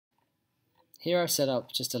Here I've set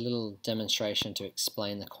up just a little demonstration to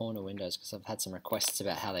explain the corner windows because I've had some requests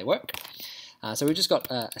about how they work. So we've just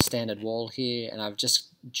got a standard wall here, and I've just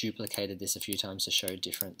duplicated this a few times to show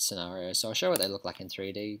different scenarios. So I'll show what they look like in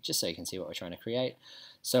 3D just so you can see what we're trying to create.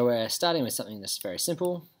 So we're starting with something that's very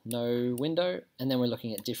simple, no window, and then we're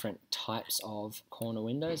looking at different types of corner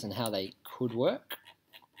windows and how they could work.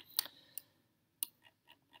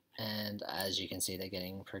 And as you can see, they're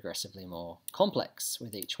getting progressively more complex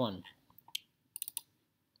with each one.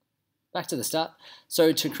 Back to the start.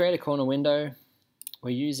 So to create a corner window, we're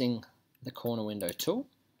using the corner window tool.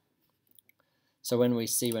 So when we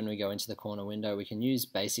go into the corner window, we can use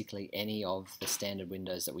basically any of the standard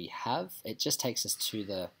windows that we have. It just takes us to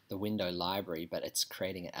the window library, but it's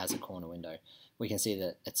creating it as a corner window. We can see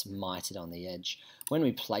that it's mited on the edge. When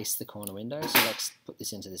we place the corner window, so let's put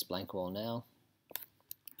this into this blank wall now.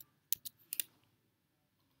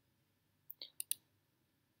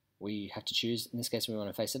 We have to choose, in this case we want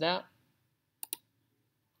to face it out,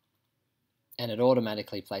 and it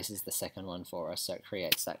automatically places the second one for us, so it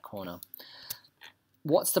creates that corner.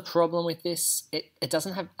 What's the problem with this? It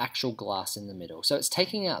doesn't have actual glass in the middle, so it's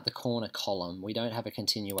taking out the corner column. We don't have a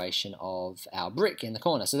continuation of our brick in the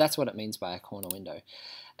corner, so that's what it means by a corner window.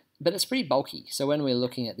 But it's pretty bulky, so when we're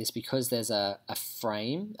looking at this, because there's a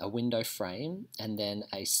frame, a window frame, and then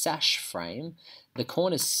a sash frame, the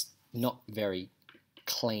corner's not very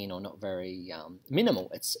clean or not very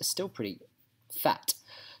minimal. It's still pretty fat.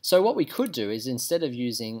 So what we could do is, instead of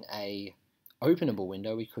using a openable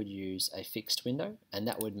window, we could use a fixed window, and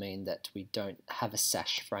that would mean that we don't have a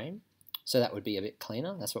sash frame. So that would be a bit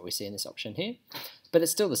cleaner. That's what we see in this option here. But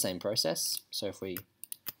it's still the same process. So if we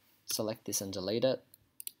select this and delete it,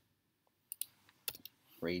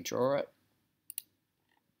 redraw it,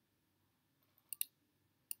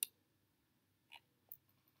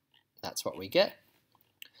 that's what we get.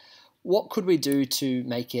 What could we do to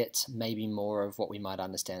make it maybe more of what we might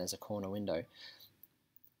understand as a corner window?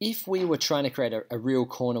 If we were trying to create a real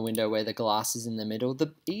corner window where the glass is in the middle,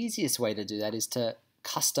 the easiest way to do that is to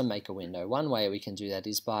custom make a window. One way we can do that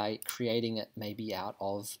is by creating it maybe out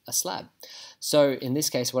of a slab. So in this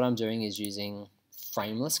case, what I'm doing is using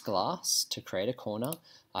frameless glass to create a corner.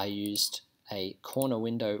 I used a corner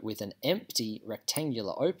window with an empty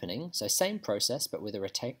rectangular opening, so same process but with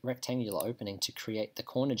a rectangular opening to create the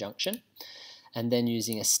corner junction, and then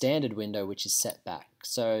using a standard window which is set back.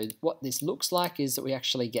 So what this looks like is that we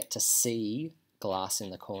actually get to see glass in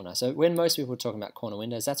the corner. So when most people are talking about corner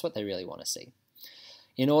windows, that's what they really want to see.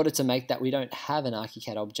 In order to make that, we don't have an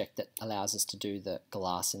ArchiCAD object that allows us to do the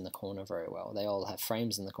glass in the corner very well. They all have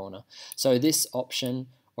frames in the corner. So this option,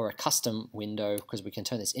 or a custom window, because we can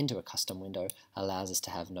turn this into a custom window, allows us to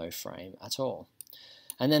have no frame at all.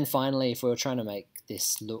 And then finally, if we were trying to make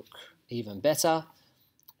this look even better,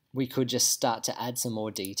 we could just start to add some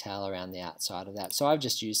more detail around the outside of that. So I've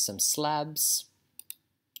just used some slabs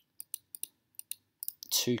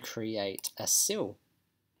to create a sill.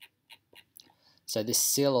 So this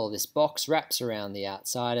sill, or this box, wraps around the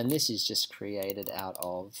outside, and this is just created out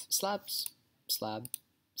of slabs, slab,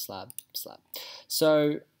 slab, slab.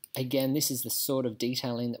 So again, this is the sort of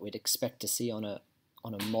detailing that we'd expect to see on a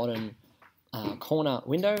modern corner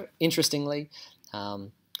window. Interestingly,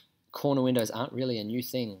 corner windows aren't really a new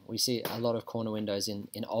thing. We see a lot of corner windows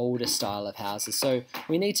in older style of houses. So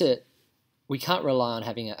we can't rely on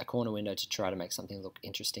having a corner window to try to make something look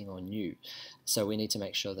interesting or new. So we need to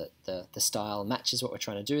make sure that the style matches what we're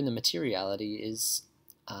trying to do, and the materiality is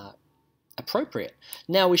appropriate.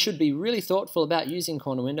 Now, we should be really thoughtful about using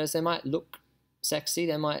corner windows. They might look sexy,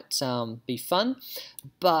 they might be fun,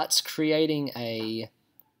 but creating a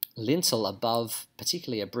lintel above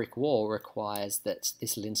particularly a brick wall requires that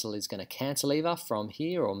this lintel is going to cantilever from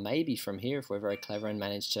here, or maybe from here if we're very clever and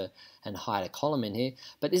manage to hide a column in here.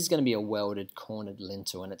 But this is going to be a welded cornered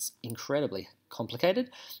lintel, and it's incredibly complicated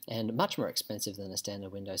and much more expensive than a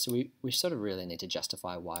standard window. So we sort of really need to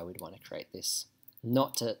justify why we'd want to create this,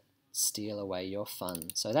 not to steal away your fun.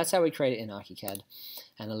 So that's how we create it in ArchiCAD,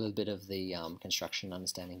 and a little bit of the construction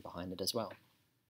understanding behind it as well.